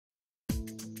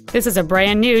This is a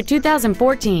brand new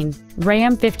 2014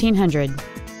 Ram 1500.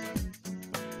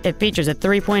 It features a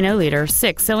 3.0-liter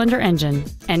six-cylinder engine,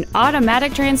 an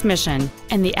automatic transmission,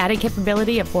 and the added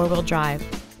capability of four-wheel drive.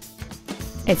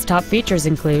 Its top features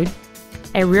include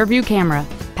a rear-view camera,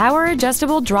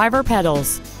 power-adjustable driver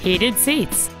pedals, heated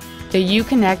seats, the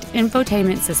Uconnect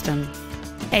infotainment system,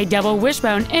 a double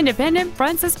wishbone independent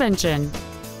front suspension,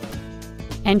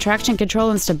 and traction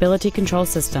control and stability control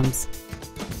systems.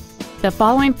 The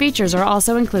following features are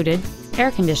also included: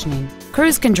 air conditioning,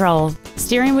 cruise control,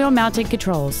 steering wheel mounted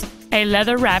controls, a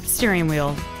leather-wrapped steering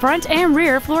wheel, front and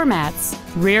rear floor mats,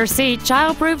 rear seat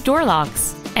child-proof door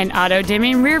locks, an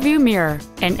auto-dimming rear-view mirror,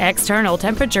 an external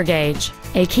temperature gauge,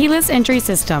 a keyless entry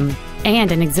system,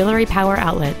 and an auxiliary power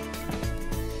outlet.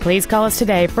 Please call us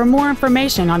today for more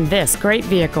information on this great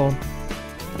vehicle.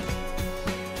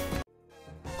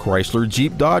 Chrysler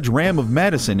Jeep Dodge Ram of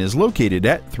Madison is located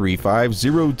at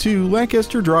 3502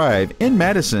 Lancaster Drive in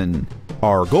Madison.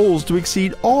 Our goal is to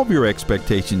exceed all of your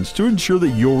expectations to ensure that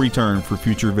you'll return for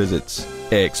future visits.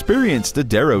 Experience the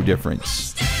Darrow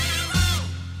difference.